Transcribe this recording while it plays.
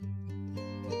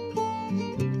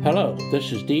Hello,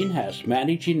 this is Dean Hess,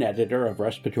 Managing Editor of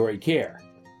Respiratory Care.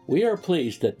 We are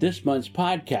pleased that this month's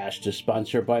podcast is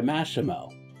sponsored by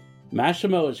Masimo.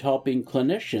 Masimo is helping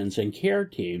clinicians and care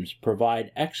teams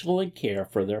provide excellent care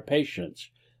for their patients,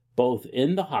 both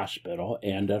in the hospital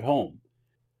and at home.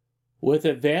 With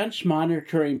advanced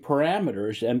monitoring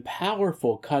parameters and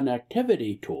powerful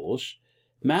connectivity tools,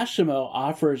 Masimo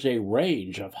offers a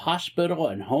range of hospital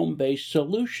and home-based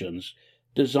solutions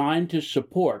designed to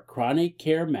support chronic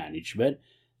care management,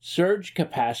 surge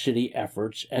capacity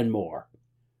efforts, and more.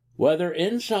 Whether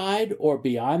inside or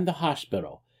beyond the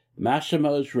hospital,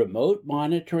 Masimo's remote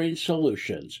monitoring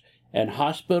solutions and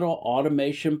hospital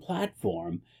automation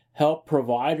platform help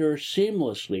providers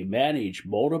seamlessly manage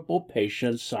multiple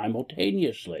patients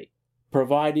simultaneously,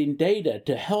 providing data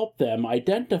to help them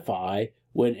identify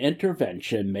when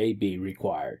intervention may be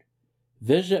required.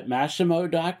 Visit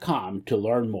Masimo.com to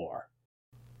learn more.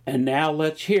 And now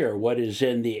let's hear what is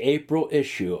in the April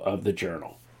issue of the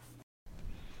journal.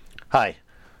 Hi,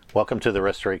 welcome to the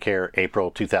Respiratory Care April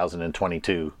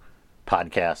 2022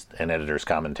 podcast and editor's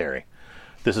commentary.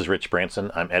 This is Rich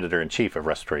Branson. I'm editor-in-chief of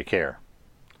Respiratory Care.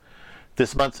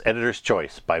 This month's Editor's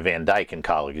Choice by Van Dyke and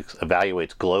colleagues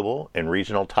evaluates global and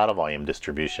regional tidal volume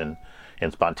distribution in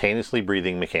spontaneously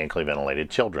breathing mechanically ventilated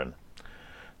children.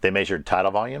 They measured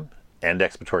tidal volume and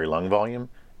expiratory lung volume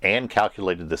and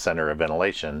calculated the center of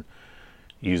ventilation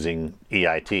using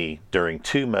EIT during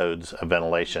two modes of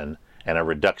ventilation and a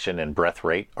reduction in breath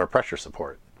rate or pressure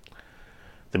support.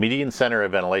 The median center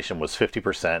of ventilation was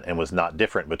 50% and was not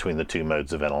different between the two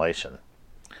modes of ventilation.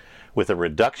 With a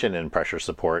reduction in pressure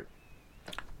support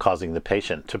causing the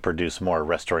patient to produce more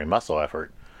respiratory muscle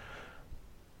effort,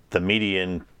 the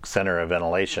median center of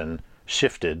ventilation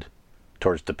shifted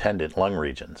towards dependent lung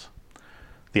regions.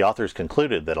 The authors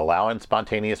concluded that allowing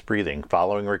spontaneous breathing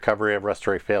following recovery of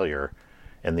respiratory failure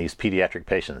in these pediatric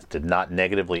patients did not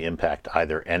negatively impact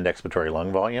either end expiratory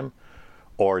lung volume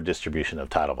or distribution of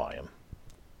tidal volume.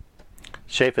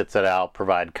 Chaffetz et al.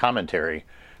 Provide commentary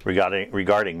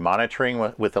regarding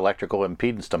monitoring with electrical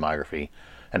impedance tomography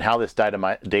and how this data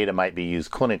might be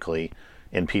used clinically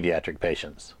in pediatric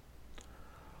patients.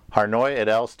 Harnoy et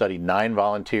al. Studied 9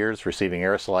 volunteers receiving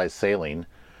aerosolized saline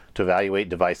to evaluate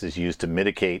devices used to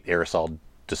mitigate aerosol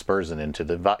dispersion into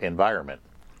the environment.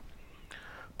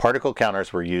 Particle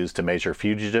counters were used to measure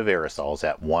fugitive aerosols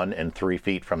at 1 and 3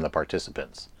 feet from the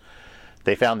participants.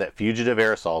 They found that fugitive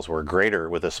aerosols were greater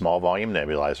with a small volume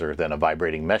nebulizer than a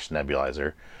vibrating mesh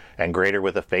nebulizer, and greater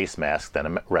with a face mask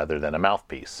rather than a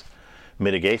mouthpiece.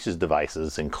 Mitigation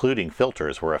devices, including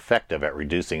filters, were effective at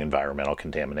reducing environmental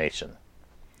contamination.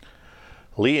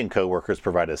 Lee and co-workers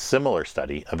provide a similar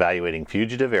study evaluating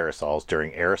fugitive aerosols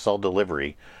during aerosol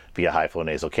delivery via high-flow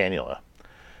nasal cannula.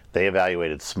 They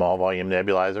evaluated small volume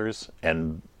nebulizers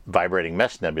and vibrating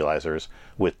mesh nebulizers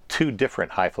with 2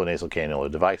 different high-flow nasal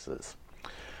cannula devices.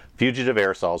 Fugitive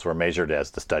aerosols were measured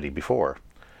as the study before.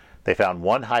 They found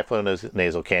one high-flow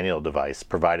nasal cannula device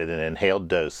provided an inhaled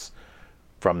dose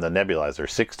from the nebulizer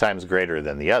 6 times greater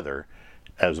than the other,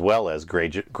 as well as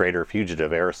greater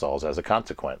fugitive aerosols as a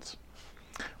consequence.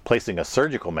 Placing a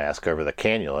surgical mask over the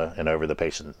cannula and over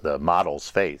the model's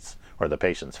face or the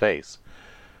patient's face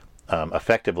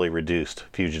effectively reduced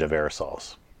fugitive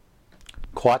aerosols.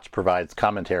 Quach provides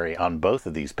commentary on both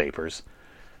of these papers,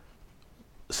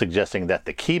 suggesting that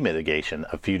the key mitigation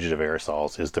of fugitive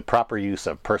aerosols is the proper use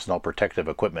of personal protective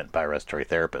equipment by respiratory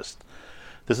therapists.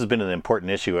 This has been an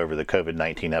important issue over the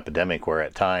COVID-19 epidemic, where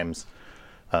at times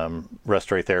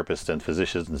respiratory therapists and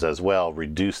physicians as well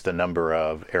reduce the number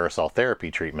of aerosol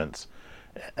therapy treatments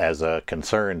as a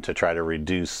concern to try to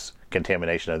reduce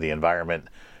contamination of the environment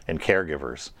and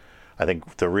caregivers. I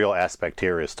think the real aspect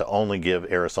here is to only give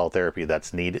aerosol therapy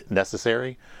that's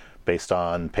necessary based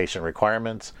on patient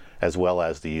requirements, as well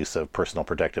as the use of personal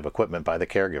protective equipment by the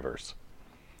caregivers.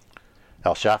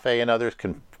 El-Shafei and others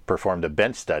performed a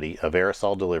bench study of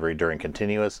aerosol delivery during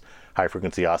continuous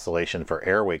high-frequency oscillation for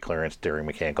airway clearance during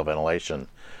mechanical ventilation.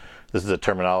 This is a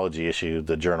terminology issue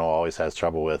the journal always has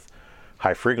trouble with.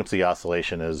 High-frequency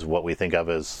oscillation is what we think of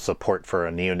as support for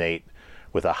a neonate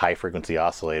with a high-frequency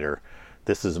oscillator.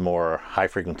 This is more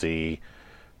high-frequency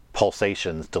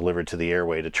pulsations delivered to the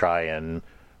airway to try and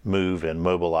move and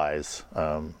mobilize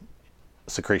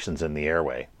secretions in the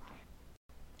airway.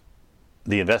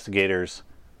 The investigators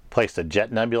placed a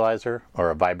jet nebulizer or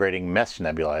a vibrating mesh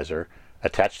nebulizer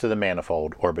attached to the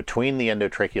manifold or between the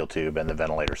endotracheal tube and the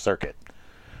ventilator circuit.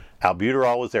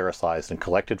 Albuterol was aerosolized and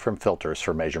collected from filters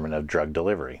for measurement of drug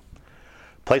delivery.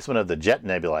 Placement of the jet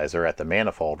nebulizer at the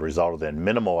manifold resulted in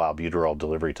minimal albuterol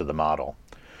delivery to the model.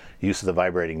 Use of the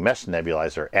vibrating mesh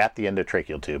nebulizer at the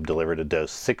endotracheal tube delivered a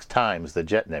dose 6 times the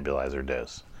jet nebulizer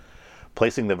dose.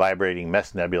 Placing the vibrating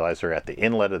mesh nebulizer at the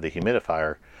inlet of the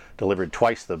humidifier delivered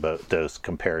twice the dose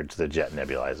compared to the jet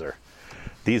nebulizer.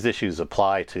 These issues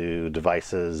apply to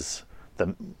devices,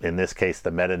 in this case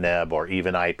the MetaNeb or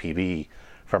even IPV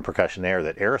from Percussion Air,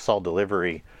 that aerosol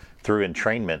delivery through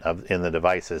entrainment in the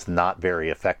device is not very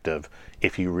effective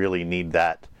if you really need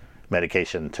that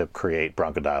medication to create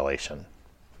bronchodilation.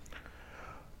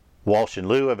 Walsh and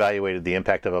Liu evaluated the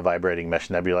impact of a vibrating mesh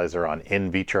nebulizer on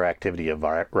in vitro activity of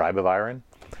ribavirin.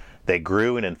 They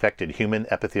grew and infected human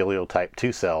epithelial type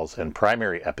 2 cells and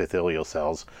primary epithelial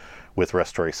cells with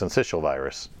respiratory syncytial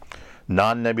virus.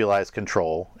 Non-nebulized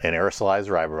control and aerosolized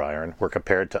ribavirin were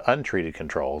compared to untreated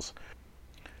controls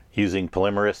using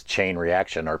polymerase chain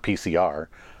reaction, or PCR,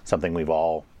 something we've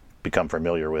all become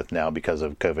familiar with now because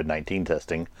of COVID-19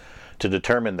 testing, to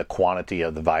determine the quantity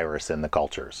of the virus in the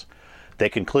cultures. They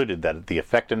concluded that the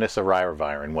effectiveness of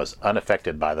ribavirin was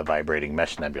unaffected by the vibrating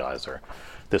mesh nebulizer.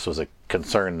 This was a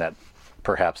concern that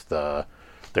perhaps there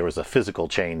was a physical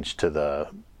change to the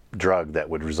drug that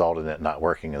would result in it not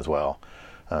working as well.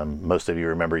 Most of you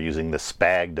remember using the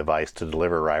SPAG device to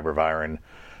deliver ribavirin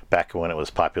back when it was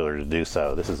popular to do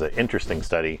so. This is an interesting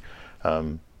study,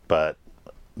 but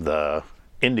the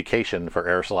indication for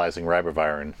aerosolizing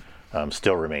ribavirin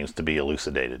still remains to be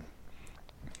elucidated.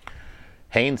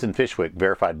 Haynes and Fishwick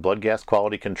verified blood gas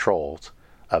quality controls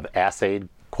of assayed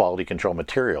quality control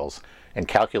materials and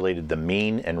calculated the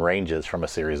mean and ranges from a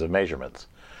series of measurements.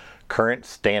 Current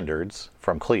standards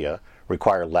from CLIA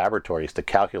require laboratories to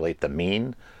calculate the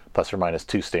mean plus or minus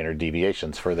 2 standard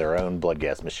deviations for their own blood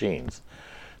gas machines.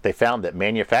 They found that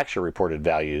manufacturer reported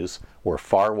values were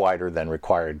far wider than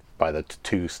required by the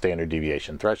 2 standard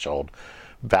deviation threshold,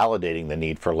 validating the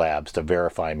need for labs to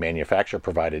verify manufacturer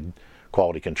provided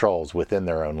quality controls within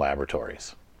their own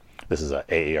laboratories. This is a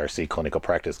AARC clinical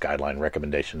practice guideline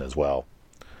recommendation as well.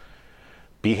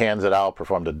 Behans et al.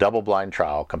 Performed a double-blind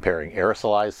trial comparing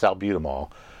aerosolized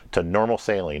salbutamol to normal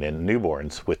saline in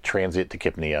newborns with transient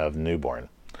tachypnea of newborn.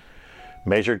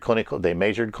 They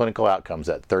measured clinical outcomes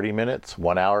at 30 minutes,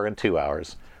 1 hour, and 2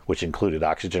 hours, which included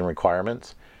oxygen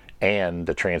requirements and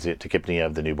the transient tachypnea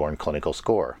of the newborn clinical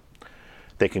score.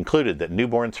 They concluded that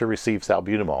newborns who received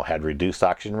salbutamol had reduced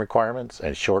oxygen requirements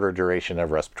and shorter duration of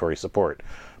respiratory support,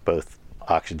 both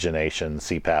oxygenation,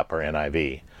 CPAP, or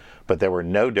NIV, but there were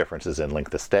no differences in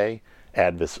length of stay,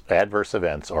 adverse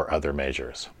events, or other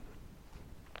measures.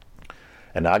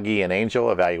 Anagi and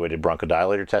Angel evaluated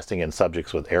bronchodilator testing in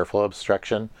subjects with airflow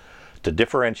obstruction to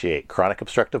differentiate chronic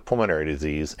obstructive pulmonary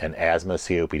disease and asthma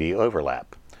COPD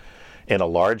overlap. In a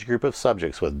large group of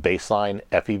subjects with baseline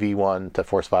FEV1 to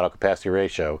forced vital capacity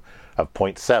ratio of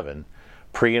 0.7,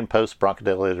 pre- and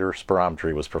post-bronchodilator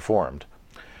spirometry was performed.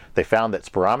 They found that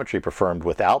spirometry performed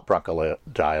without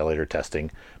bronchodilator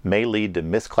testing may lead to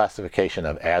misclassification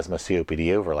of asthma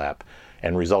COPD overlap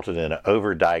and resulted in an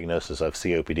overdiagnosis of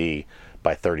COPD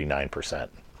by 39%.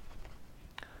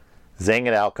 Zhang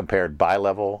et al. Compared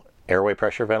bilevel airway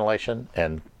pressure ventilation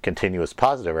and continuous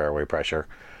positive airway pressure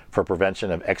for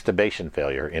prevention of extubation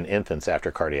failure in infants after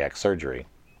cardiac surgery.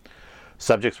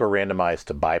 Subjects were randomized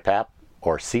to BiPAP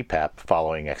or CPAP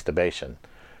following extubation.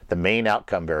 The main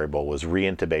outcome variable was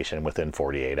reintubation within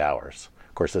 48 hours.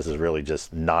 Of course, this is really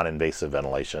just non-invasive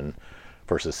ventilation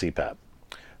versus CPAP.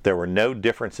 There were no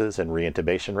differences in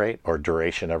reintubation rate or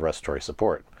duration of respiratory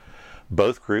support.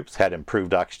 Both groups had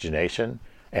improved oxygenation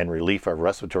and relief of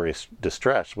respiratory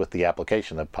distress with the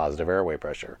application of positive airway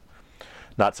pressure.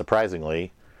 Not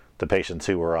surprisingly, the patients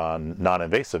who were on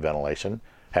non-invasive ventilation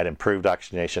had improved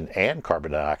oxygenation and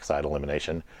carbon dioxide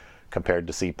elimination compared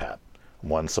to CPAP.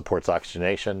 One supports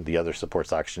oxygenation, the other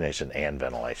supports oxygenation and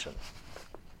ventilation.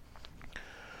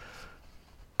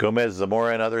 Gomez,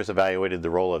 Zamora, and others evaluated the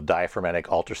role of diaphragmatic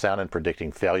ultrasound in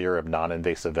predicting failure of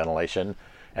non-invasive ventilation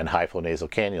and high-flow nasal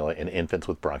cannula in infants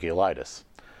with bronchiolitis.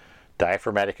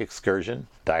 Diaphragmatic excursion,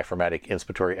 diaphragmatic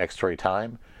inspiratory expiratory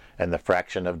time, and the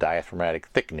fraction of diaphragmatic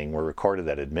thickening were recorded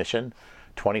at admission,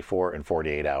 24 and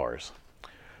 48 hours.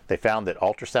 They found that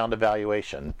ultrasound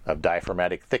evaluation of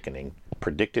diaphragmatic thickening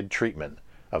predicted treatment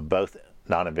of both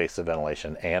non-invasive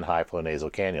ventilation and high-flow nasal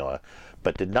cannula,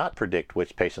 but did not predict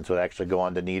which patients would actually go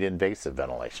on to need invasive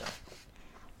ventilation.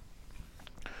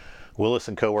 Willis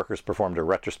and coworkers performed a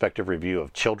retrospective review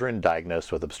of children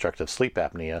diagnosed with obstructive sleep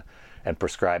apnea and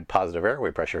prescribed positive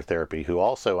airway pressure therapy who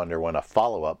also underwent a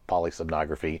follow-up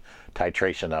polysomnography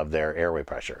titration of their airway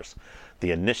pressures.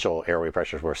 The initial airway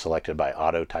pressures were selected by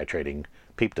auto-titrating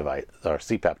PEEP device, or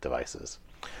CPAP devices.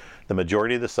 The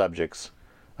majority of the subjects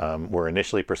were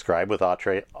initially prescribed with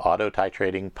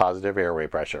auto-titrating positive airway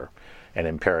pressure and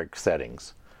empiric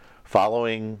settings.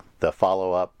 Following the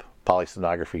follow-up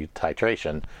polysomnography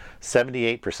titration,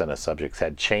 78% of subjects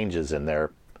had changes in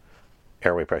their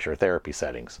airway pressure therapy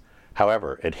settings.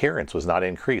 However, adherence was not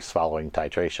increased following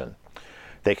titration.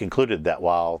 They concluded that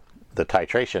while the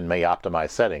titration may optimize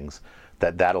settings,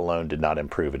 that alone did not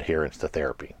improve adherence to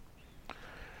therapy.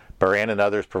 Buran and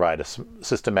others provide a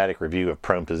systematic review of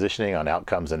prone positioning on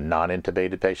outcomes in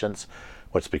non-intubated patients,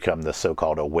 what's become the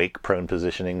so-called awake prone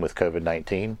positioning with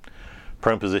COVID-19.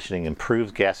 Prone positioning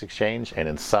improves gas exchange and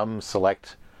in some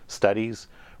select studies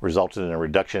resulted in a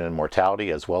reduction in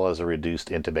mortality as well as a reduced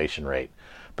intubation rate.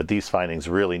 But these findings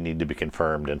really need to be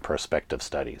confirmed in prospective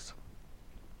studies.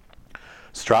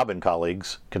 Straub and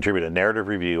colleagues contribute a narrative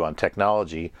review on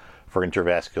technology for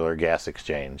intravascular gas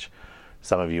exchange.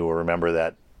 Some of you will remember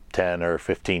that 10 or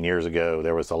 15 years ago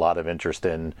there was a lot of interest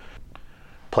in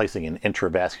placing an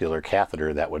intravascular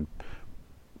catheter that would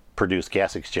produce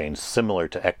gas exchange similar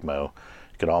to ECMO.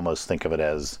 You could almost think of it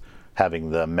as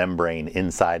having the membrane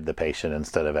inside the patient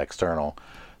instead of external.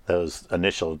 Those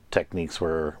initial techniques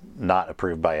were not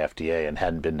approved by FDA and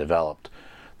hadn't been developed.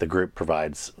 The group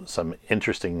provides some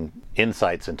interesting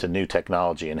insights into new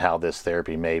technology and how this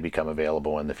therapy may become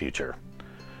available in the future.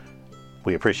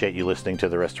 We appreciate you listening to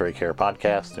the Respiratory Care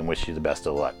Podcast and wish you the best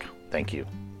of luck. Thank you.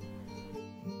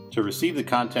 To receive the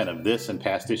content of this and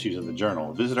past issues of the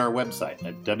journal, visit our website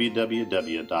at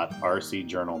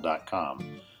www.rcjournal.com.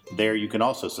 There you can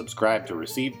also subscribe to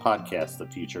receive podcasts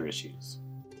of future issues.